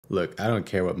Look, I don't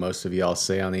care what most of y'all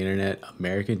say on the internet,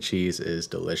 American cheese is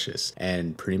delicious,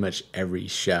 and pretty much every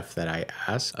chef that I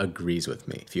ask agrees with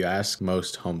me. If you ask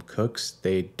most home cooks,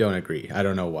 they don't agree. I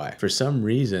don't know why. For some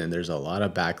reason, there's a lot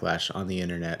of backlash on the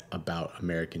internet about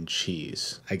American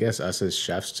cheese. I guess us as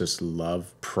chefs just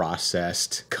love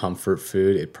processed comfort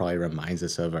food. It probably reminds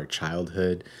us of our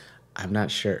childhood. I'm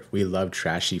not sure. We love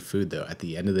trashy food though. At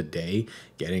the end of the day,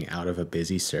 getting out of a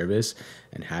busy service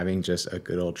and having just a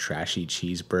good old trashy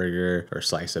cheeseburger or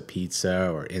slice of pizza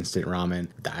or instant ramen,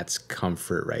 that's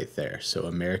comfort right there. So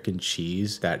American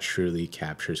cheese, that truly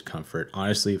captures comfort.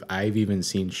 Honestly, I've even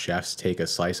seen chefs take a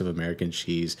slice of American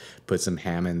cheese, put some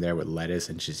ham in there with lettuce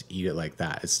and just eat it like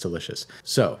that. It's delicious.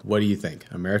 So what do you think?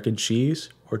 American cheese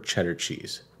or cheddar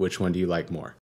cheese? Which one do you like more?